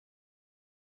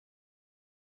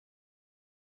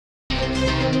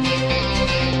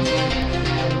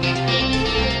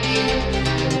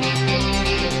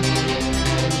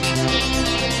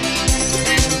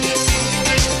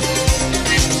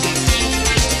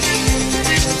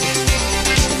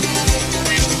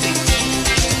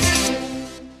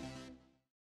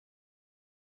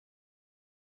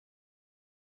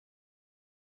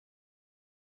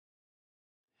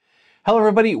Hello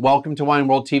everybody, welcome to Wine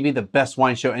World TV, the best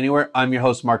wine show anywhere. I'm your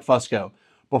host, Mark Fusco.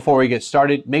 Before we get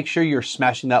started, make sure you're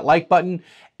smashing that like button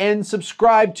and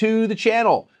subscribe to the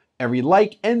channel. Every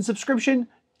like and subscription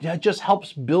just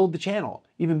helps build the channel.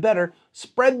 Even better,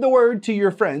 spread the word to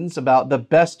your friends about the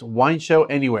best wine show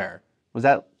anywhere. Was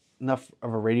that enough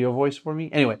of a radio voice for me?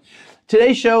 Anyway,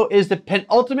 today's show is the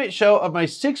penultimate show of my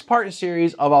 6-part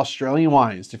series of Australian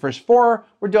wines. The first 4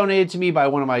 were donated to me by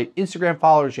one of my Instagram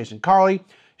followers, Jason Carley,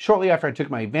 shortly after I took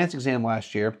my advanced exam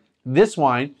last year. This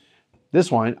wine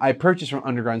I purchased from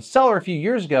Underground Cellar a few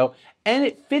years ago, and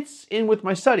it fits in with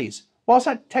my studies. While it's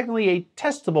not technically a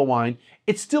testable wine,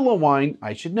 it's still a wine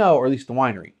I should know, or at least the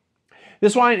winery.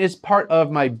 This wine is part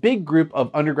of my big group of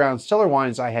Underground Cellar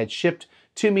wines I had shipped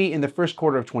to me in the first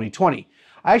quarter of 2020.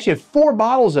 I actually have 4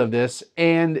 bottles of this,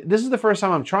 and this is the first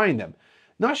time I'm trying them.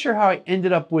 Not sure how I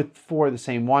ended up with 4 of the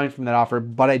same wine from that offer,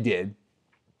 but I did.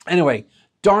 Anyway,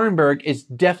 Darrenberg is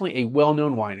definitely a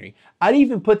well-known winery. I'd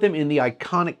even put them in the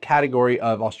iconic category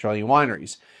of Australian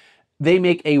wineries. They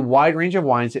make a wide range of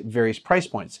wines at various price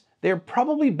points. They're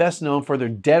probably best known for their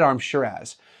Dead Arm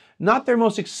Shiraz. Not their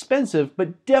most expensive,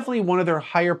 but definitely one of their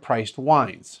higher priced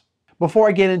wines. Before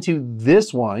I get into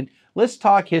this wine, let's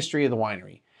talk history of the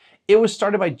winery. It was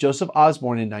started by Joseph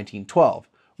Osborne in 1912.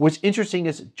 What's interesting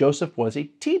is Joseph was a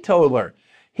teetotaler.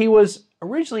 He was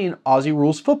originally an Aussie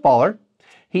Rules footballer.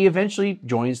 He eventually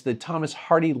joins the Thomas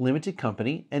Hardy Limited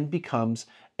Company and becomes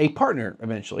a partner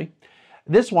eventually.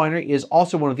 This winery is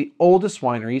also one of the oldest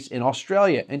wineries in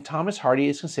Australia, and Thomas Hardy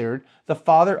is considered the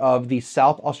father of the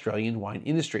South Australian wine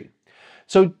industry.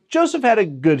 So Joseph had a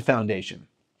good foundation.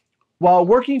 While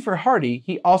working for Hardy,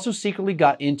 he also secretly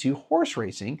got into horse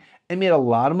racing and made a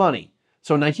lot of money.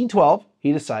 So in 1912,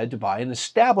 he decided to buy an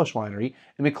established winery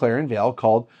in McLaren Vale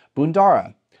called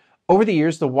Bundoora. Over the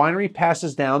years, the winery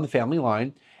passes down the family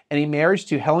line, and a marriage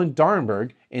to Helen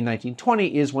Darrenberg in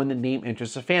 1920 is when the name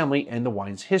enters the family and the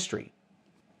wine's history.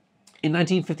 In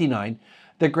 1959,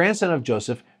 the grandson of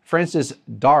Joseph, Francis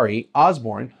Darry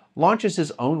Osborne, launches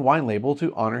his own wine label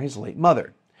to honor his late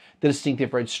mother. The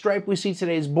distinctive red stripe we see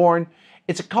today is born.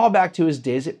 It's a callback to his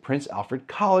days at Prince Alfred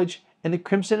College and the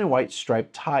crimson and white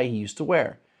striped tie he used to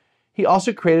wear. He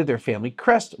also created their family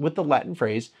crest with the Latin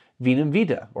phrase Vinum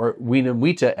Vita, or Vinum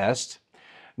Vita Est,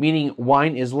 meaning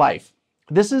wine is life.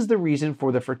 This is the reason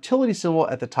for the fertility symbol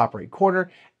at the top right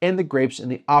corner and the grapes in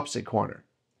the opposite corner.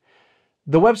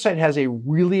 The website has a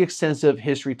really extensive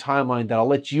history timeline that I'll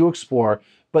let you explore,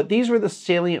 but these were the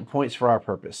salient points for our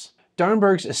purpose.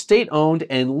 Darrenberg's estate-owned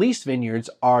and leased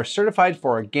vineyards are certified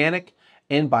for organic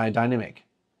and biodynamic.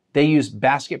 They use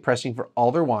basket pressing for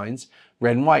all their wines,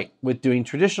 red and white, with doing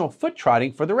traditional foot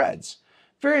trotting for the reds.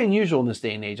 Very unusual in this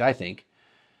day and age, I think.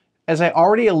 As I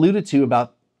already alluded to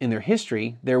about in their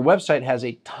history, their website has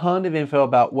a ton of info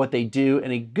about what they do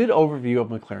and a good overview of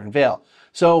McLaren Vale.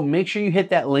 So make sure you hit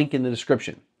that link in the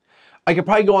description. I could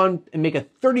probably go on and make a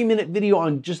 30-minute video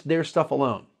on just their stuff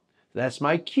alone. That's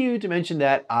my cue to mention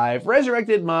that I've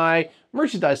resurrected my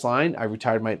merchandise line. I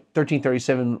retired my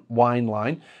 1337 wine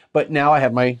line, but now I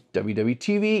have my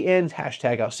WWTV and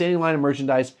hashtag outstanding line of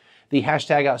merchandise. The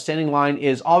hashtag outstanding line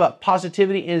is all about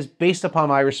positivity and is based upon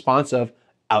my response of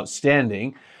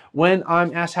outstanding when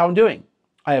I'm asked how I'm doing.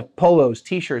 I have polos,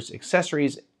 t-shirts,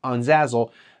 accessories on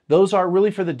Zazzle. Those are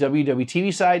really for the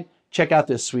WWTV side. Check out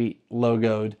this sweet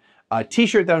logoed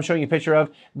t-shirt that I'm showing you a picture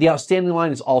of. The outstanding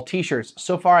line is all t-shirts.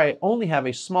 So far, I only have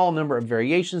a small number of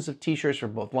variations of t-shirts for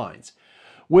both lines,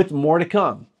 with more to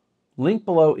come. Link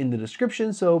below in the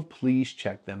description, so please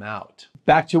check them out.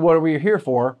 Back to what we're here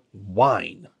for,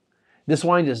 wine. This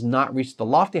wine does not reach the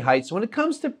lofty heights when it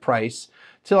comes to price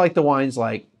to like the wines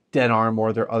like Dead Arm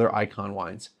or their other icon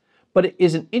wines, but it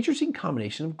is an interesting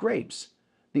combination of grapes.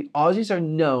 The Aussies are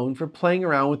known for playing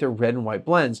around with their red and white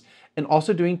blends and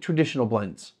also doing traditional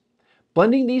blends.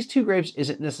 Blending these two grapes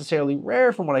isn't necessarily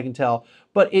rare from what I can tell,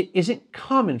 but it isn't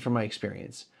common from my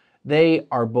experience. They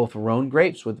are both Rhone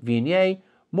grapes, with Viognier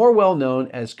more well known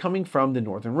as coming from the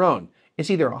Northern Rhone. It's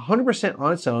either 100%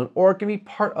 on its own or it can be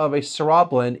part of a Syrah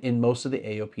blend in most of the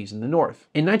AOPs in the north.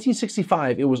 In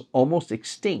 1965, it was almost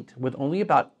extinct, with only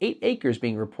about 8 acres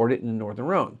being reported in the Northern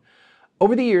Rhone.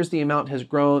 Over the years, the amount has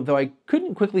grown, though I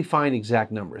couldn't quickly find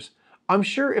exact numbers. I'm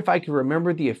sure if I could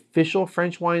remember the official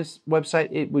French wines website,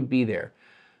 it would be there,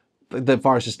 as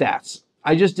far as the stats.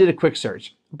 I just did a quick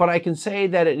search, but I can say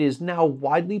that it is now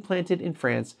widely planted in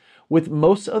France, with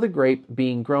most of the grape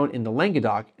being grown in the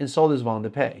Languedoc and sold as vin de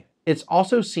paix. It's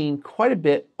also seen quite a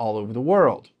bit all over the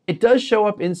world. It does show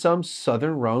up in some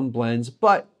Southern Rhone blends,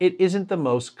 but it isn't the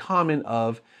most common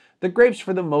of the grapes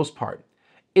for the most part.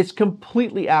 It's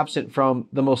completely absent from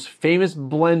the most famous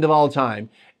blend of all time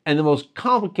and the most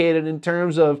complicated in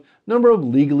terms of number of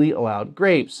legally allowed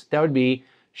grapes. That would be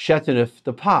Châteauneuf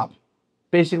de Pape.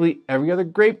 Basically, every other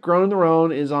grape grown in the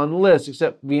Rhone is on the list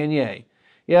except Viognier.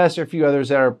 Yes, there are a few others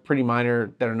that are pretty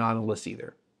minor that are not on the list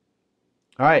either.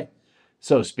 All right,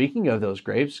 so speaking of those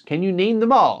grapes, can you name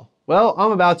them all? Well,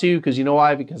 I'm about to, because you know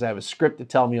why? Because I have a script to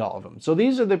tell me all of them. So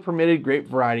these are the permitted grape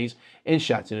varieties in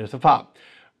Châteauneuf de Pape.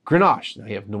 Grenache, now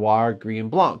you have Noir, Gris,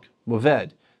 and Blanc.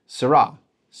 Mourvèdre, Syrah,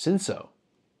 Cinsault,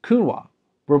 Cunois,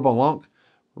 Bourbon Blanc,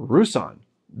 Roussanne,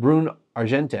 Brune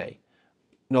Argenté,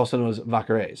 also known as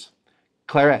Vacqueres.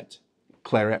 Claret,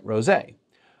 Claret Rosé,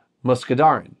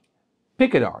 Muscadin,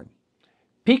 Picardin,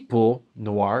 Picpoul,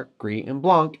 Noir, Gris, and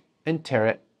Blanc, and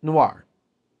Terret Noir.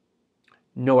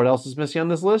 Know what else is missing on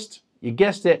this list? You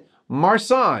guessed it,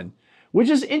 Marsanne, which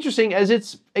is interesting as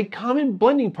it's a common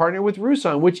blending partner with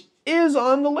Roussanne, which is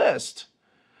on the list.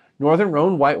 Northern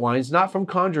Rhone white wines not from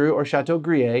Condrieu or Chateau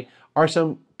Gruyère are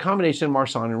some combination of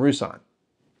Marsanne and Roussanne.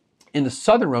 In the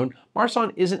Southern Rhone,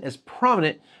 Marsanne isn't as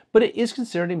prominent, but it is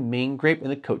considered a main grape in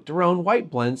the Côte de Rhone white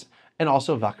blends and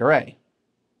also Vacqueres.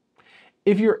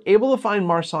 If you're able to find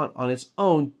Marsanne on its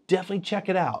own, definitely check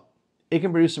it out. It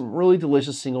can produce some really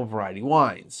delicious single variety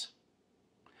wines.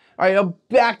 All right, now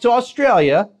back to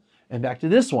Australia and back to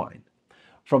this wine.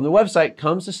 From the website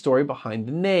comes the story behind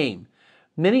the name.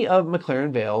 Many of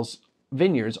McLaren Vale's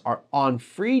vineyards are on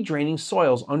free draining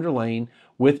soils underlain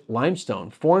with limestone,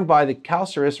 formed by the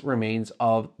calcareous remains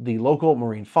of the local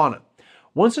marine fauna.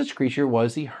 One such creature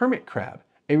was the hermit crab,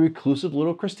 a reclusive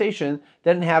little crustacean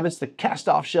that inhabits the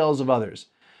cast-off shells of others.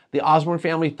 The Osborne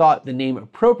family thought the name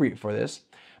appropriate for this.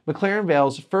 McLaren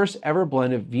Vale's first ever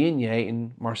blend of Viognier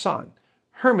and Marsanne.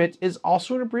 Hermit is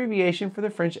also an abbreviation for the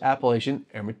French appellation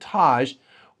Hermitage,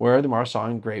 where the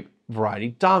Marsanne grape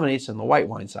variety dominates on the white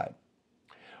wine side.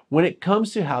 When it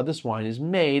comes to how this wine is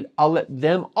made, I'll let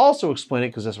them also explain it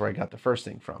because that's where I got the first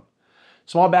thing from.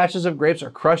 Small batches of grapes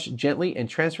are crushed gently and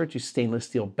transferred to stainless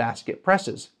steel basket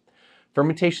presses.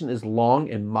 Fermentation is long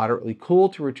and moderately cool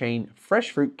to retain fresh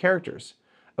fruit characters.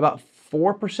 About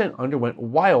 4% underwent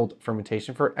wild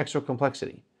fermentation for extra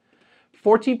complexity.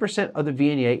 14% of the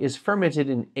Viognier is fermented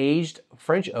in aged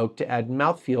French oak to add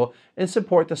mouthfeel and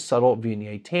support the subtle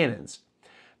Viognier tannins.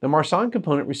 The Marsanne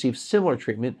component received similar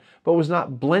treatment, but was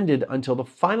not blended until the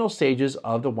final stages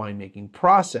of the winemaking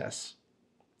process.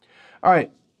 All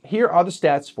right, here are the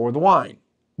stats for the wine.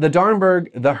 The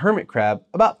Darnberg, the Hermit Crab,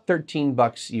 about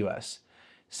 $13 US.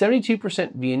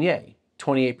 72% Viognier,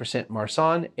 28%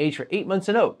 Marsanne, aged for 8 months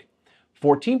in oak.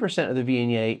 14% of the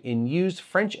Viognier in used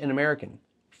French and American.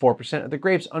 4% of the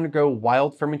grapes undergo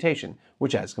wild fermentation,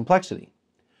 which adds complexity.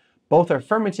 Both are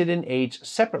fermented and aged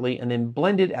separately and then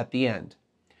blended at the end.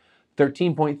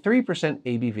 13.3%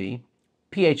 ABV,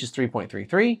 pH is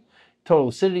 3.33, total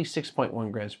acidity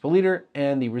 6.1 grams per liter,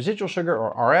 and the residual sugar,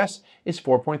 or RS, is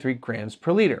 4.3 grams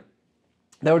per liter.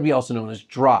 That would be also known as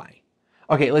dry.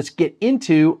 Okay, let's get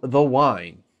into the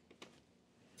wine.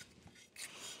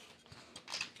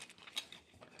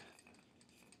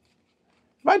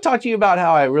 If I talk to you about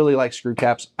how I really like screw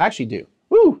caps, I actually do.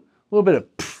 Woo! A little bit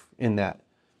of pff in that.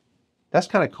 That's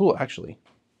kind of cool, actually.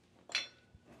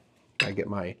 I get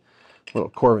my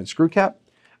little Corvin screw cap.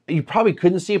 You probably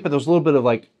couldn't see it, but there's a little bit of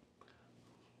like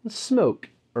smoke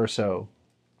or so.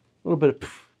 A little bit of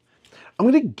pff. I'm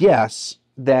going to guess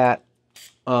that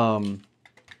that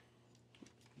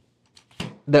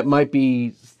might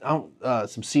be some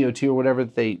CO2 or whatever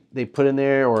that they put in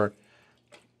there, or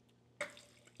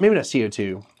maybe not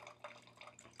CO2,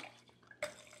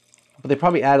 but they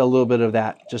probably add a little bit of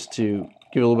that just to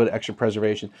give a little bit of extra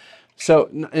preservation. So,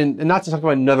 and not to talk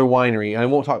about another winery, I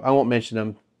won't mention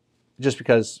them just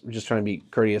because we're just trying to be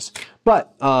courteous.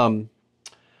 But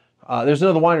there's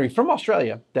another winery from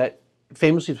Australia that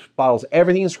famously bottles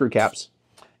everything in screw caps,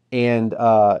 and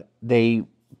they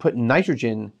put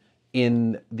nitrogen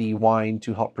in the wine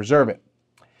to help preserve it.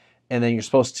 And then you're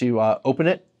supposed to open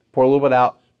it, pour a little bit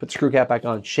out, put the screw cap back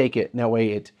on, shake it, and that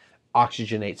way it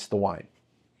oxygenates the wine.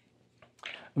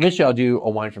 Eventually I'll do a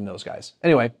wine from those guys.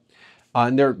 Anyway,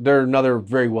 and they're another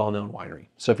very well-known winery.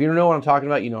 So if you don't know what I'm talking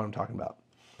about, you know what I'm talking about.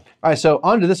 All right, so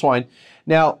on to this wine.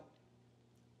 Now,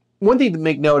 one thing to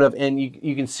make note of, and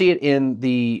you can see it in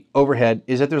the overhead,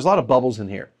 is that there's a lot of bubbles in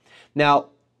here. Now,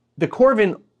 the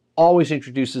Corvin always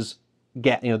introduces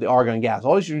the argon gas.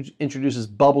 Always introduces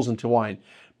bubbles into wine.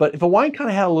 But if a wine kind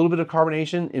of had a little bit of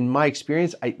carbonation, in my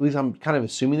experience, at least I'm kind of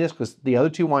assuming this because the other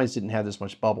two wines didn't have this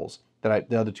much bubbles, the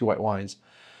other two white wines,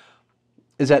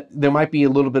 is that there might be a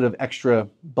little bit of extra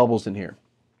bubbles in here.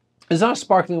 It's not a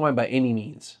sparkling wine by any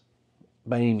means,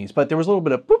 but there was a little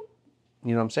bit of boop,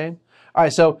 you know what I'm saying? All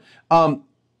right, so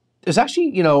it's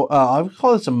actually, I would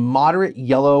call this a moderate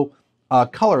yellow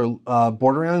color,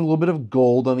 bordering on a little bit of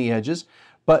gold on the edges.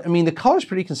 But I mean, the color is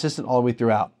pretty consistent all the way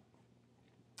throughout.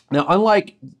 Now,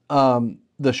 unlike the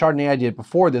Chardonnay I did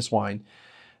before this wine,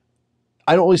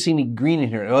 I don't really see any green in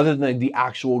here other than the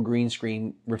actual green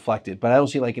screen reflected, but I don't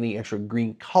see like any extra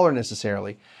green color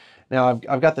necessarily. Now,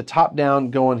 I've got the top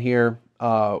down going here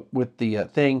with the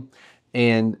thing,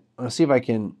 and I'll see if I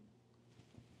can,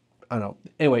 I don't know.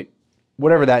 Anyway,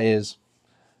 whatever that is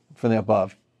from the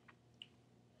above.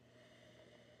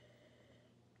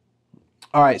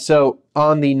 All right, so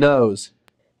on the nose,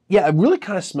 yeah, it really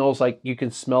kind of smells like you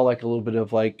can smell like a little bit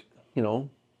of like,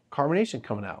 carbonation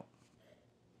coming out.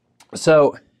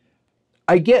 So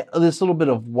I get this little bit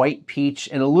of white peach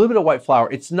and a little bit of white flower.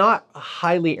 It's not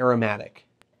highly aromatic,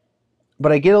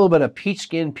 but I get a little bit of peach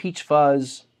skin, peach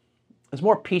fuzz. It's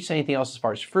more peach than anything else as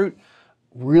far as fruit.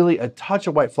 Really a touch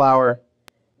of white flower.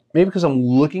 Maybe because I'm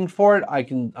looking for it,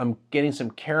 I'm getting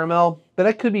some caramel, but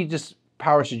that could be just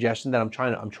power suggestion that I'm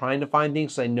trying to find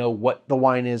things so I know what the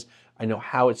wine is. I know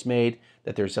how it's made,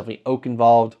 that there's definitely oak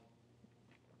involved.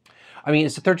 I mean,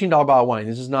 it's a $13 bottle of wine.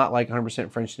 This is not like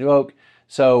 100% French new oak.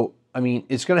 So, I mean,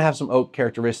 it's going to have some oak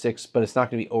characteristics, but it's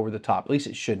not going to be over the top. At least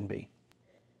it shouldn't be.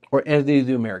 Or as they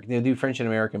do American. They do French and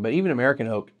American, but even American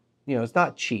oak, it's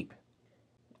not cheap.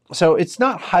 So it's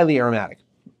not highly aromatic.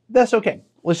 That's okay.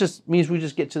 Means we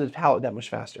just get to the palate that much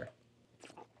faster.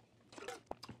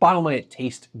 Bottom line, it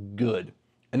tastes good.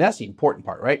 And that's the important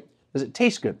part, right? Does it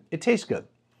taste good? It tastes good.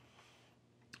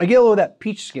 I get a little of that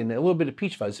peach skin, a little bit of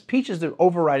peach fuzz. Peach is the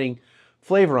overriding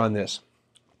flavor on this.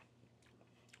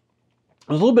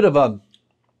 There's a little bit of the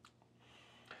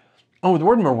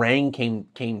word meringue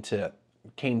came to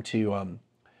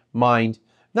mind.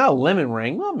 Not a lemon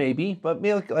meringue, well maybe, but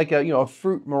maybe like a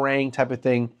fruit meringue type of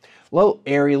thing. A little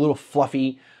airy, a little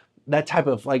fluffy, that type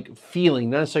of like feeling,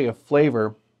 not necessarily a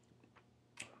flavor.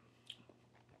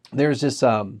 There's this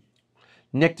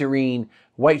nectarine,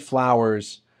 white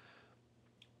flowers.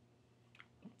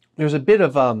 There's a bit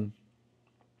of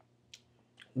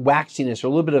waxiness, or a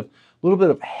little bit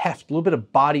of heft, a little bit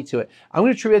of body to it. I'm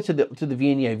going to attribute it to the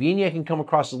Viognier. Viognier can come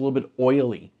across as a little bit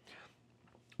oily,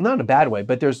 not in a bad way,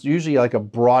 but there's usually like a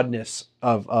broadness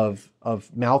of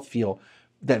mouthfeel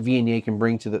that Viognier can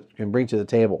bring to the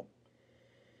table.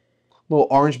 A little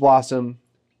orange blossom.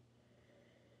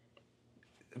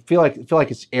 I feel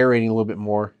like it's aerating a little bit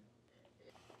more.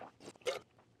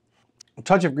 A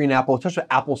touch of green apple, a touch of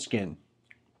apple skin.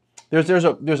 There's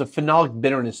a phenolic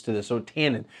bitterness to this, so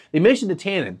tannin. They mentioned the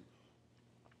tannin.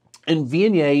 And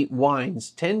Viognier wines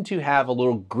tend to have a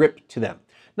little grip to them.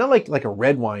 Not like a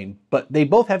red wine, but they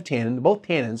both have tannin. Both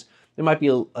tannins. There might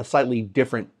be a slightly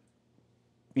different,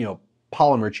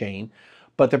 polymer chain,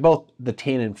 but they're both the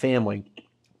tannin family.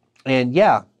 And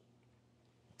yeah,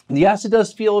 the acid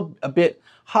does feel a bit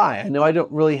high. I know I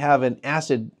don't really have an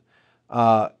acid,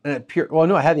 I had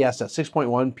the acid at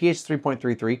 6.1, pH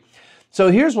 3.33. So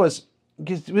this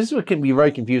is what can be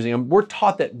very confusing. We're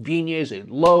taught that Viognier is a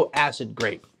low acid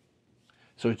grape,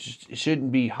 so it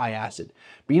shouldn't be high acid.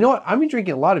 But you know what? I've been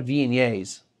drinking a lot of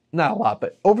Viogniers, not a lot,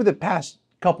 but over the past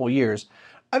couple of years,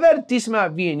 I've had a decent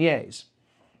amount of Viogniers.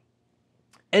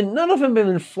 And none of them have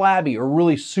been flabby or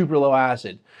really super low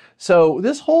acid. So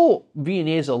this whole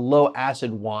Viognier is a low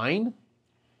acid wine.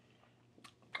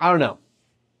 I don't know.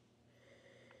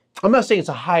 I'm not saying it's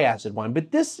a high acid wine,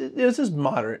 but this is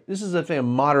moderate. This is a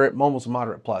moderate, almost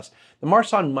moderate plus. The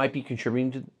Marsanne might be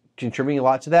contributing a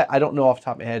lot to that. I don't know off the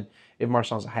top of my head if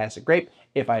Marsanne is a high acid grape.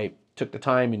 If I took the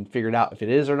time and figured out if it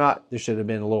is or not, there should have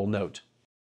been a little note.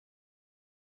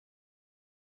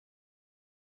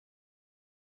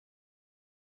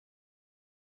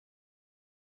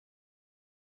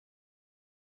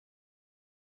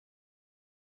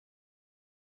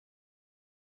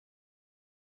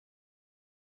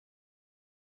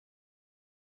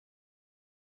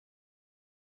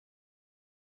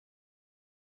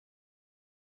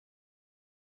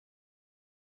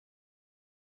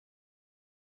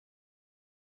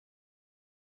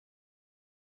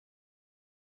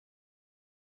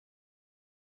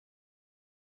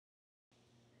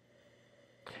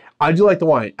 I do like the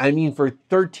wine. I mean, for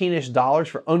 $13-ish,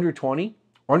 for under 20,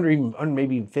 or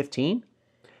maybe even 15,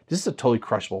 this is a totally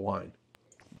crushable wine.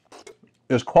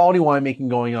 There's quality winemaking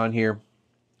going on here.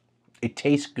 It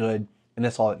tastes good. And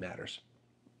that's all that matters.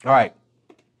 All right.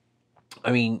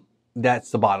 I mean,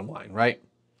 that's the bottom line, right?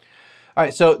 All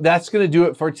right, so that's going to do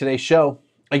it for today's show.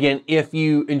 Again, if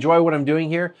you enjoy what I'm doing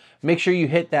here, make sure you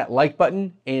hit that like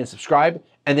button and subscribe,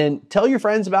 and then tell your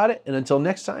friends about it. And until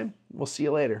next time, we'll see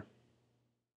you later.